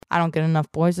I don't get enough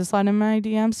boys to slide in my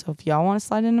DMs. So if y'all want to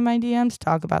slide into my DMs,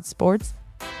 talk about sports.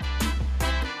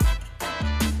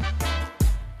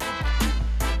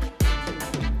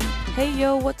 Hey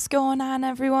yo, what's going on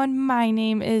everyone? My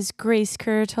name is Grace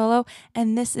Curatolo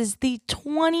and this is the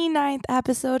 29th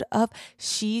episode of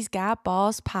She's Got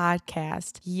Balls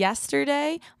podcast.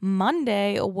 Yesterday,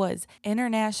 Monday, was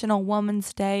International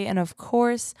Women's Day, and of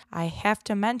course, I have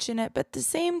to mention it, but at the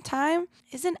same time,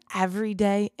 isn't every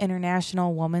day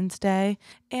International Women's Day?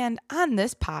 And on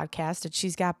this podcast at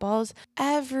She's Got Balls,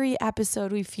 every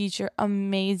episode we feature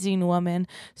amazing women,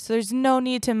 so there's no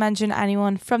need to mention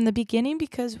anyone from the beginning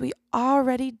because we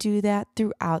already do that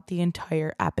throughout the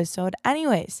entire episode.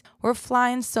 Anyways, we're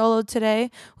flying solo today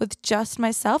with just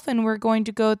myself, and we're going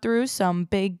to go through some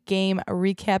big game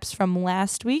recaps from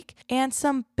last week and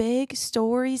some big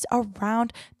stories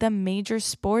around the major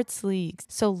sports leagues.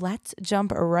 So let's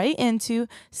jump right into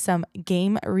some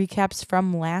game recaps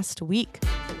from last week.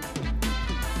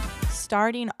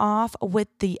 Starting off with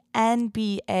the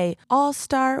NBA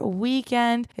All-Star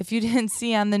Weekend. If you didn't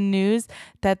see on the news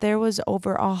that there was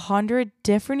over 100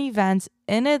 different events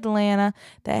in Atlanta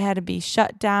that had to be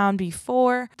shut down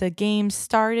before the game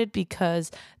started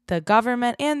because the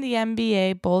government and the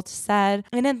NBA both said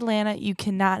in Atlanta you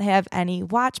cannot have any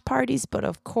watch parties, but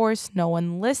of course no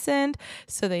one listened,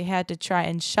 so they had to try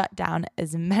and shut down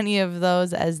as many of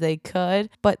those as they could.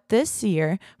 But this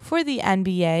year for the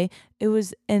NBA, it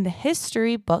was in the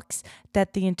history books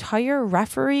that the entire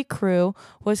referee crew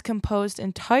was composed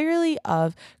entirely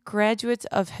of graduates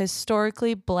of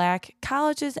historically black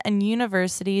colleges and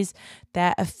universities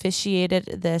that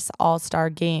officiated this all-star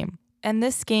game. And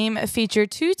this game featured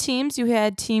two teams. You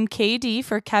had Team KD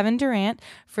for Kevin Durant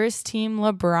versus Team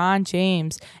LeBron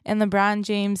James. And LeBron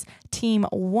James' team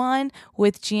won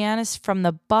with Giannis from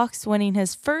the Bucks winning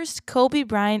his first Kobe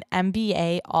Bryant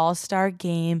NBA All-Star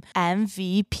Game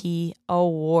MVP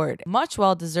award. Much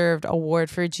well-deserved award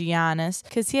for Giannis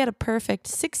because he had a perfect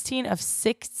 16 of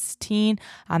 16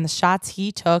 on the shots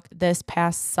he took this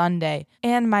past Sunday.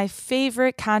 And my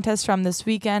favorite contest from this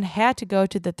weekend had to go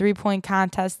to the three-point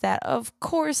contest that, of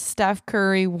course, Steph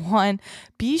Curry won.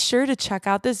 Be sure to check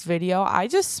out this video. I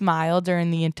just smiled during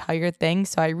the entire thing,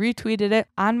 so I retweeted it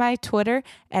on my Twitter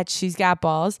at She's Got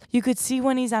Balls. You could see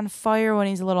when he's on fire, when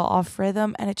he's a little off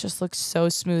rhythm, and it just looks so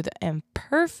smooth and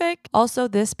perfect. Also,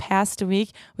 this past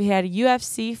week, we had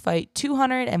UFC Fight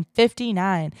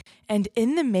 259. And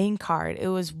in the main card, it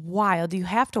was wild. You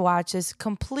have to watch this.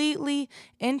 Completely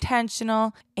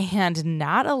intentional and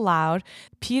not allowed.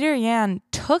 Petr Yan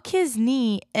took his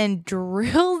knee and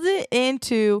drilled it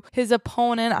into his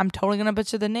opponent. I'm totally going to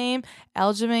butcher the name,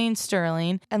 Aljamain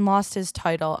Sterling, and lost his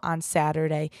title on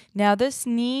Saturday. Now, this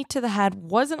knee to the head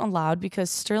wasn't allowed because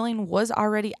Sterling was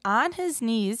already on his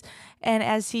knees. And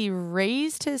as he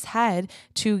raised his head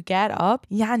to get up,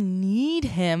 Yan kneed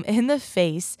him in the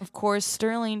face. Of course,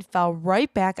 Sterling fell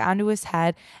right back onto his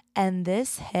head, and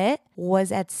this hit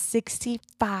was at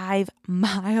 65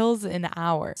 miles an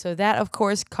hour. So that, of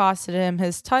course, costed him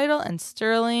his title, and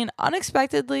Sterling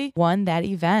unexpectedly won that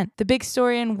event. The big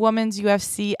story in women's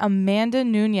UFC, Amanda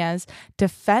Nunes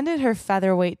defended her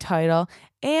featherweight title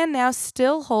and now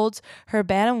still holds her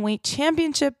bantamweight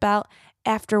championship belt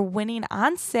after winning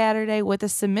on Saturday with a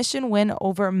submission win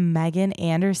over Megan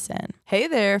Anderson. Hey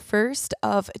there, first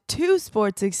of two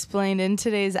sports explained in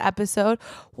today's episode.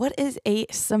 What is a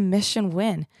submission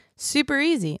win? Super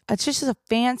easy. It's just a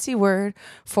fancy word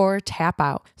for tap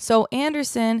out. So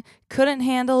Anderson couldn't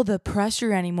handle the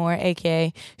pressure anymore,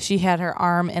 aka she had her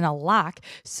arm in a lock,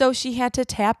 so she had to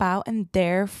tap out, and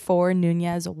therefore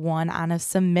Nunes won on a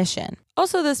submission.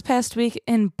 Also this past week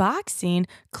in boxing,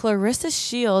 Clarissa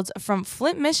Shields from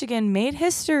Flint, Michigan made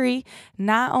history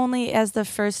not only as the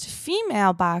first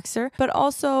female boxer, but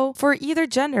also for either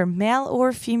gender, male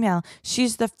or female.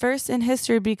 She's the first in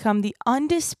history to become the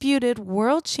undisputed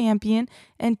world champion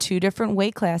in two different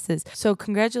weight classes. So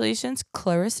congratulations,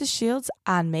 Clarissa Shields,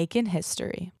 on making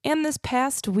history. And this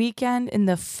past weekend, in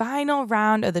the final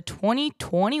round of the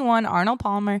 2021 Arnold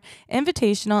Palmer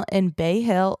Invitational in Bay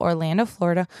Hill, Orlando,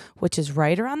 Florida, which is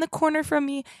right around the corner from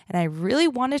me, and I really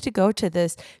wanted to go to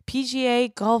this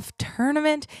PGA golf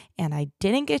tournament, and I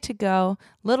didn't get to go.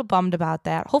 A little bummed about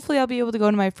that. Hopefully I'll be able to go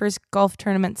to my first golf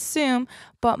tournament soon,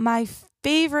 but my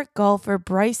favorite golfer,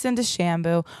 Bryson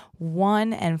DeChambeau,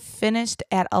 won and finished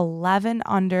at 11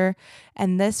 under,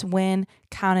 and this win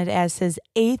counted as his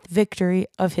 8th victory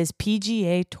of his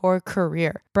PGA Tour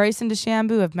career. Bryson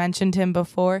DeChambeau, I've mentioned him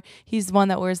before. He's the one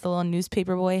that wears the little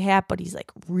newspaper boy hat, but he's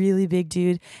like really big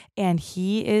dude, and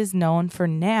he is known for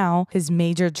now his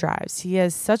major drives. He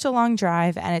has such a long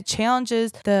drive, and it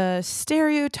challenges the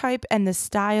stereotype and the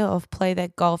style of play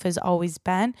that golf has always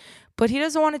been. But he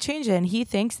doesn't want to change it, and he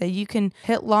thinks that you can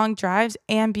hit long drives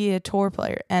and be a tour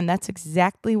player, and that's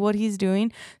exactly what he's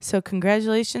doing. So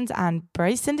congratulations on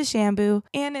Bryson DeChambeau.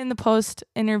 And in the post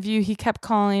interview, he kept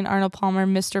calling Arnold Palmer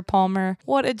Mr. Palmer.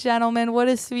 What a gentleman, what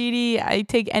a sweetie. I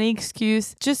take any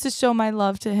excuse just to show my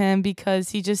love to him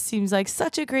because he just seems like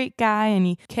such a great guy. And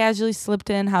he casually slipped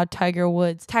in how Tiger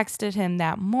Woods texted him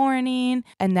that morning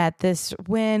and that this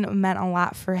win meant a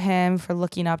lot for him for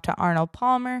looking up to Arnold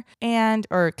Palmer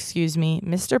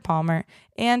Mr. Palmer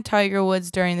and Tiger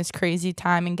Woods during this crazy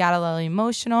time, and got a little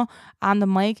emotional on the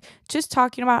mic just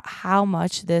talking about how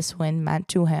much this win meant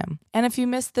to him. And if you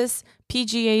missed this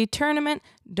PGA tournament,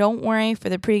 don't worry, for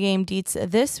the pregame deets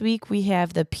this week, we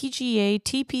have the PGA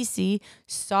TPC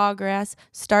Sawgrass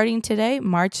starting today,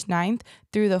 March 9th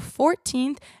through the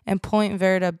 14th in Point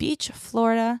Verde Beach,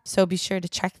 Florida. So be sure to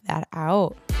check that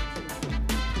out.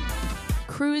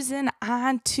 Cruising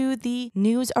on to the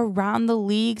news around the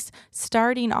leagues,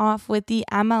 starting off with the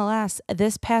MLS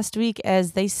this past week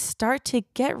as they start to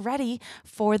get ready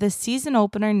for the season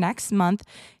opener next month.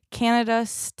 Canada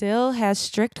still has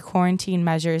strict quarantine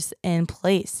measures in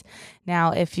place.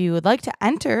 Now, if you would like to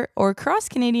enter or cross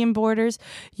Canadian borders,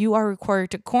 you are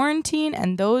required to quarantine,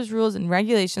 and those rules and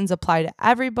regulations apply to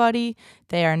everybody.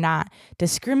 They are not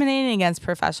discriminating against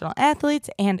professional athletes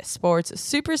and sports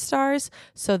superstars.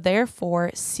 So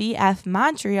therefore, CF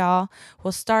Montreal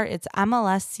will start its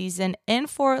MLS season in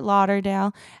Fort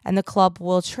Lauderdale, and the club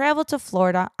will travel to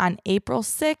Florida on April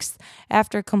 6th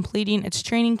after completing its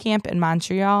training camp in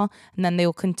Montreal, and then they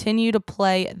will continue to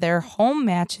play their home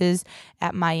matches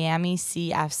at Miami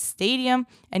CF Stadium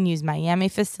and use Miami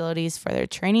facilities for their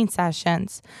training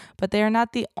sessions. But they are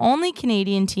not the only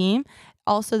Canadian team.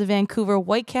 Also, the Vancouver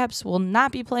Whitecaps will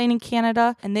not be playing in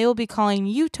Canada, and they will be calling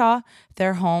Utah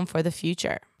their home for the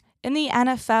future. In the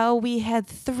NFL, we had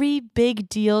 3 big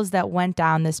deals that went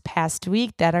down this past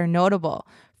week that are notable.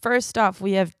 First off,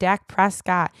 we have Dak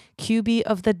Prescott, QB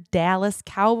of the Dallas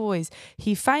Cowboys.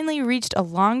 He finally reached a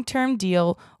long-term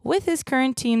deal with his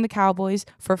current team, the Cowboys,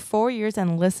 for 4 years,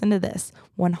 and listen to this,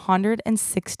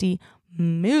 $160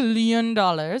 million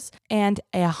and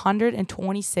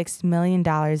 $126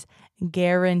 million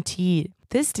guaranteed.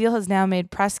 This deal has now made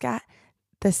Prescott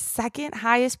the second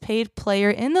highest paid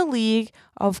player in the league,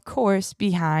 of course,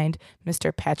 behind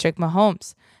Mr. Patrick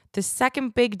Mahomes. The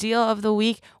second big deal of the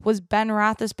week was Ben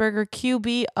Roethlisberger,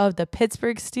 QB of the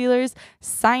Pittsburgh Steelers,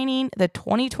 signing the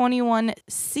 2021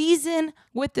 season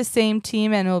with the same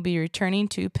team and will be returning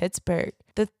to Pittsburgh.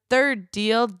 The third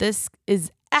deal, this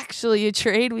is actually a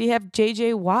trade. We have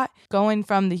J.J. Watt going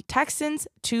from the Texans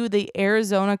to the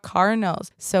Arizona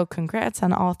Cardinals. So congrats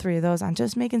on all 3 of those on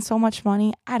just making so much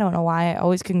money. I don't know why I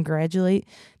always congratulate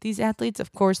these athletes.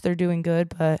 Of course, they're doing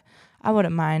good, but I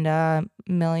wouldn't mind $1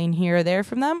 million here or there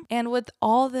from them. And with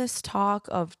all this talk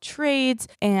of trades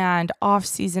and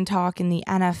off-season talk in the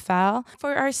NFL,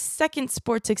 for our second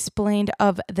Sports Explained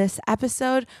of this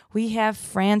episode, we have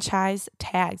franchise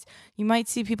tags. You might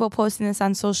see people posting this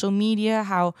on social media,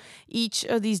 how each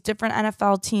of these different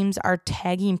NFL teams are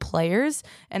tagging players.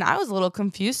 And I was a little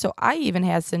confused, so I even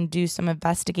had to do some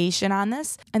investigation on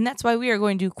this. And that's why we are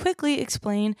going to quickly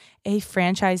explain a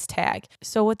franchise tag.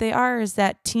 So what they are is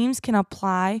that teams can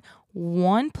apply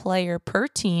 1 player per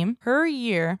team per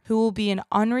year who will be an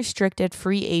unrestricted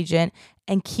free agent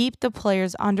and keep the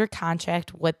players under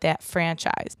contract with that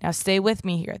franchise. Now stay with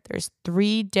me here. There's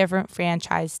 3 different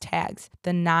franchise tags.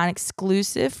 The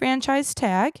non-exclusive franchise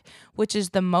tag, which is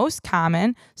the most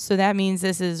common. So that means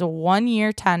this is a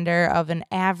 1-year tender of an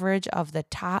average of the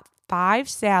top 5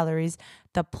 salaries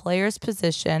the player's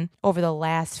position over the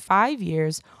last 5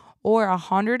 years, or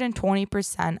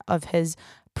 120% of his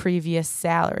previous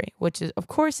salary, which is, of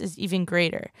course, is even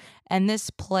greater. And this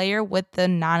player with the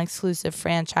non-exclusive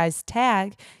franchise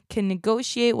tag can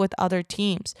negotiate with other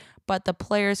teams, but the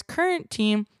player's current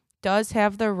team does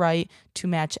have the right to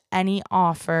match any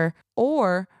offer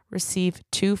or receive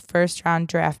 2 first-round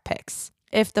draft picks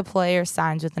if the player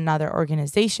signs with another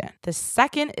organization. The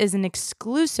second is an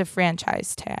exclusive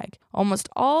franchise tag. Almost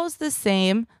all is the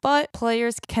same, but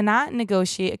players cannot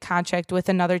negotiate a contract with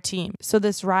another team. So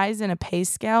this rise in a pay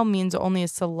scale means only a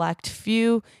select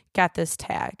few got this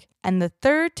tag. And the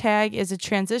third tag is a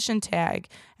transition tag.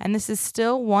 And this is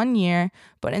still 1 year,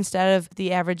 but instead of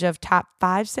the average of top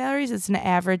 5 salaries, it's an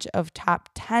average of top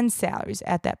 10 salaries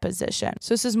at that position.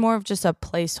 So this is more of just a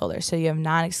placeholder. So you have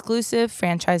non-exclusive,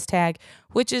 franchise tag,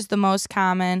 which is the most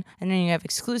common. And then you have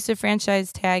exclusive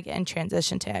franchise tag and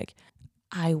transition tag.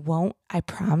 I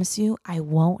promise you, I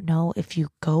won't know if you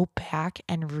go back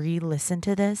and re-listen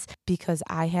to this because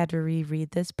I had to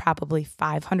reread this probably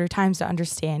 500 times to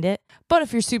understand it. But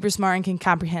if you're super smart and can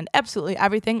comprehend absolutely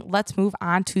everything, let's move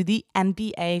on to the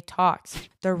NBA talks.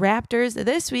 The Raptors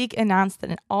this week announced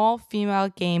an all-female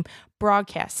game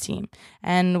broadcast team.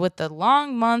 And with the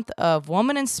long month of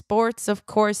women in sports, of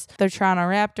course, the Toronto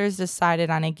Raptors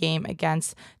decided on a game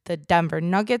against the Denver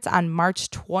Nuggets on March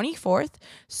 24th.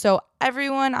 So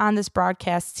everyone on this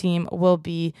broadcast team will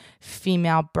be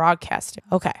female broadcasting.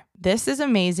 Okay, this is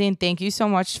amazing. Thank you so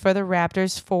much for the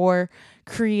Raptors for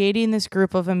creating this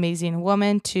group of amazing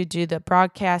women to do the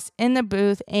broadcast in the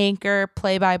booth, anchor,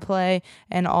 play-by-play,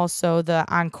 and also the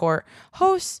on-court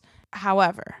hosts.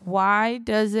 However, why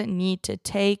does it need to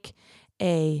take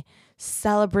a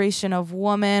celebration of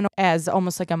women as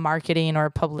almost like a marketing or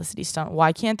a publicity stunt?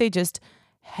 Why can't they just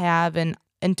have an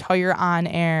entire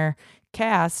on-air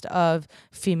cast of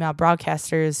female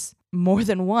broadcasters more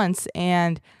than once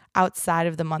and outside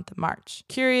of the month of March?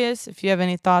 Curious if you have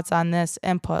any thoughts on this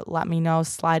input, let me know.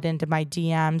 Slide into my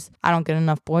DMs. I don't get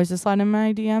enough boys to slide in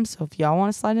my DMs, so if y'all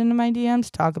want to slide into my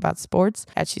DMs, talk about sports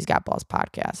at She's Got Balls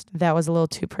podcast. That was a little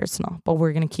too personal, but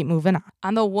we're going to keep moving on.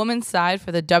 On the women's side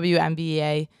for the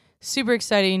WNBA, super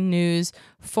exciting news.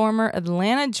 Former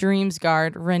Atlanta Dreams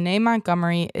guard Renee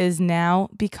Montgomery is now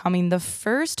becoming the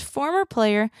first former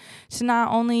player to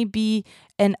not only be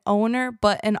an owner,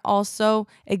 but an also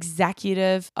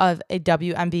executive of a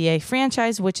WNBA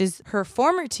franchise, which is her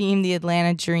former team, the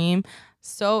Atlanta Dream.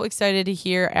 So excited to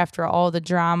hear after all the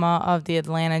drama of the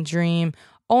Atlanta Dream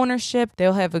ownership,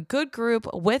 they'll have a good group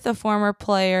with a former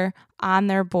player on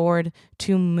their board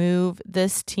to move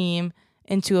this team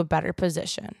into a better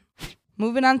position.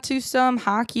 Moving on to some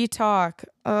hockey talk.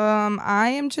 I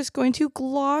am just going to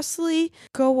glossly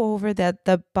go over that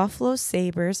the Buffalo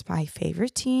Sabres, my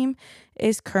favorite team,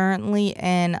 is currently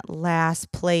in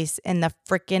last place in the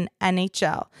freaking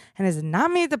NHL and has not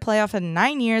made the playoff in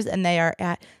 9 years, and they are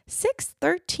at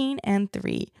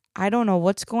 6-13-3. I don't know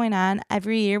what's going on.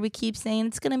 Every year we keep saying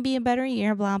it's going to be a better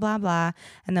year, blah, blah, blah.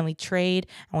 And then we trade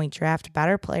and we draft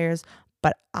better players.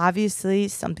 But obviously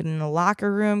something in the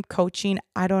locker room, coaching,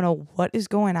 I don't know what is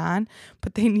going on,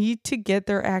 but they need to get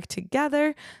their act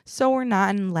together so we're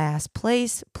not in last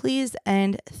place. Please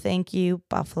and thank you,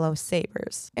 Buffalo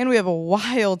Sabres. And we have a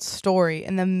wild story.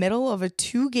 In the middle of a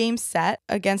 2-game set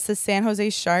against the San Jose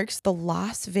Sharks, the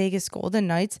Las Vegas Golden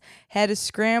Knights had to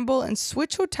scramble and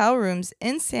switch hotel rooms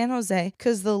in San Jose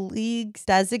because the league's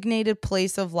designated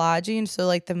place of lodging, so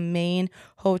like the main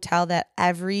hotel that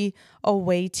every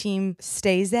away team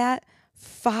stays at,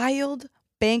 filed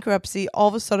bankruptcy all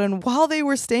of a sudden while they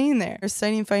were staying there,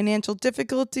 citing financial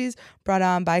difficulties brought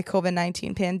on by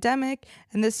COVID-19 pandemic.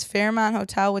 And this Fairmont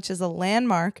Hotel, which is a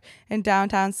landmark in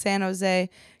downtown San Jose,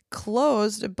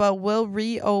 closed but will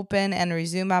reopen and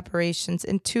resume operations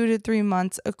in 2 to 3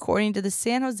 months, according to the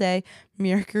San Jose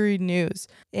Mercury News.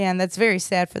 And that's very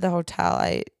sad for the hotel.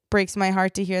 It breaks my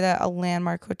heart to hear that a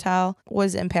landmark hotel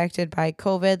was impacted by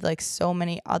COVID like so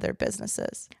many other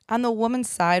businesses. On the women's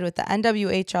side with the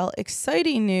NWHL,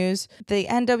 exciting news. The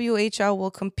NWHL will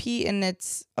compete in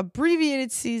its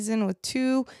abbreviated season with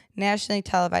 2 nationally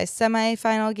televised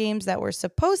semifinal games that were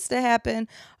supposed to happen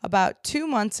about 2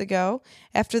 months ago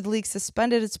after the league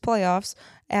suspended its playoffs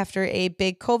after a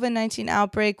big COVID-19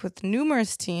 outbreak with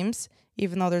numerous teams,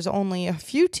 even though there's only a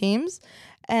few teams.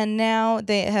 And now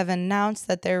they have announced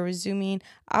that they're resuming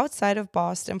outside of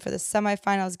Boston for the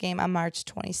semifinals game on March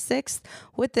 26th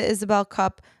with the Isabel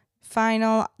Cup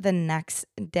final the next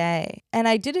day. And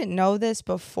I didn't know this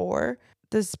before.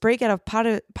 This breakout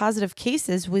of positive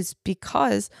cases was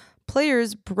because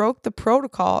players broke the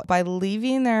protocol by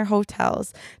leaving their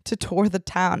hotels to tour the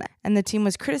town. And the team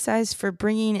was criticized for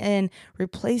bringing in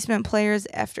replacement players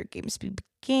after games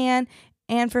began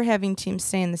and for having teams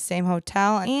stay in the same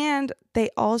hotel. And they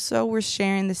also were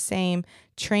sharing the same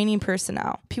training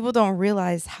personnel. People don't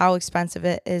realize how expensive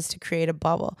it is to create a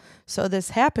bubble. So this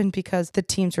happened because the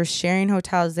teams were sharing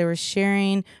hotels, they were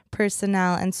sharing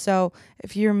personnel. And so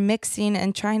if you're mixing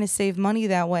and trying to save money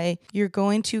that way, you're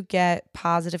going to get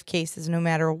positive cases no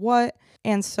matter what.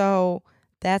 And so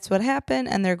that's what happened.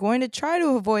 And they're going to try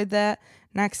to avoid that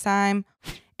next time.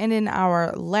 And in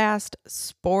our last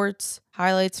sports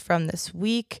highlights from this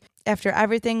week, After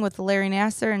everything with Larry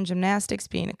Nassar and gymnastics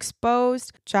being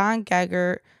exposed, John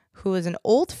Geiger, who is an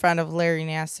old friend of Larry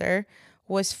Nassar,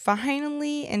 was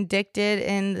finally indicted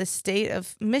in the state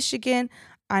of Michigan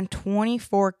on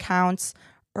 24 counts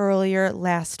earlier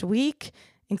last week,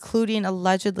 including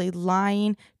allegedly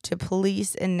lying to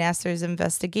police in Nassar's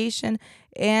investigation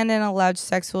and an alleged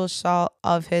sexual assault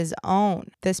of his own.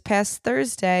 This past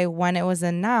Thursday, when it was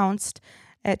announced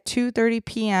at 2:30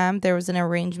 p.m., there was an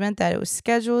arrangement that it was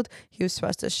scheduled. He was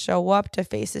supposed to show up to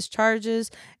face his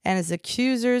charges and his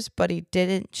accusers, but he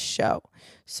didn't show.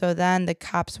 So then the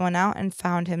cops went out and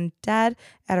found him dead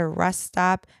at a rest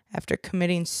stop after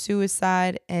committing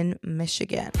suicide in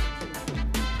Michigan.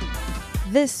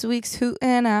 This week's Hoot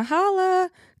and a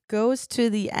Holla goes to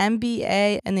the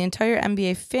NBA and the entire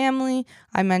NBA family.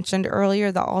 I mentioned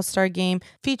earlier the All-Star Game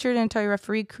featured an entire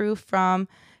referee crew from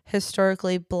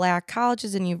historically black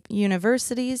colleges and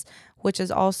universities, which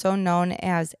is also known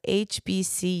as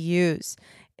HBCUs.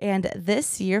 And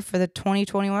this year, for the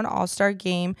 2021 All-Star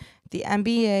Game, the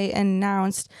NBA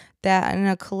announced that in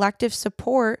a collective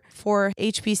support for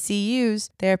HBCUs,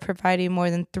 they're providing more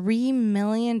than $3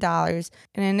 million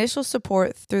in initial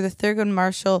support through the Thurgood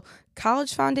Marshall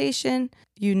College Foundation,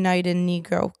 United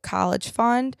Negro College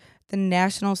Fund, the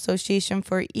National Association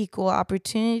for Equal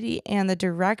Opportunity, and the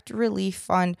Direct Relief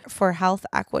Fund for Health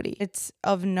Equity. It's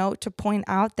of note to point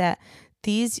out that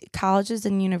these colleges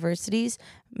and universities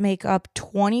make up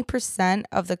 20%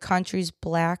 of the country's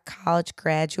black college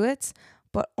graduates,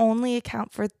 but only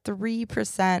account for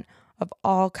 3% of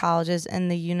all colleges in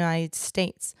the United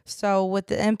States. So with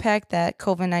the impact that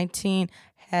COVID-19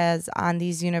 has on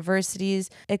these universities,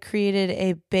 it created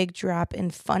a big drop in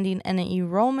funding and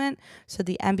enrollment. So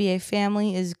the NBA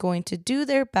family is going to do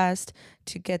their best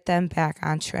to get them back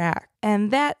on track.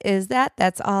 And that is that.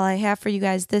 That's all I have for you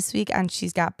guys this week on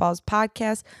She's Got Balls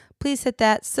podcast. Please hit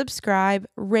that subscribe,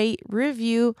 rate,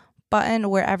 review button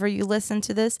wherever you listen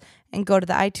to this, and go to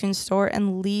the iTunes store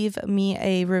and leave me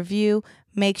a review.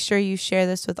 Make sure you share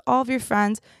this with all of your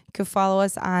friends. You can follow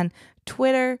us on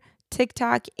Twitter,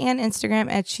 TikTok, and Instagram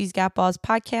at She's Got Balls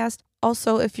podcast.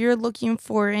 Also, if you're looking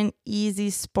for an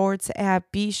easy sports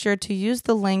app, be sure to use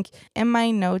the link in my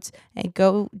notes and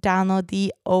go download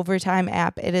the Overtime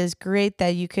app. It is great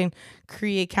that you can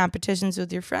create competitions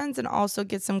with your friends and also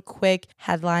get some quick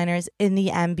headliners in the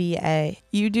NBA.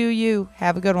 You do you.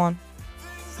 Have a good one.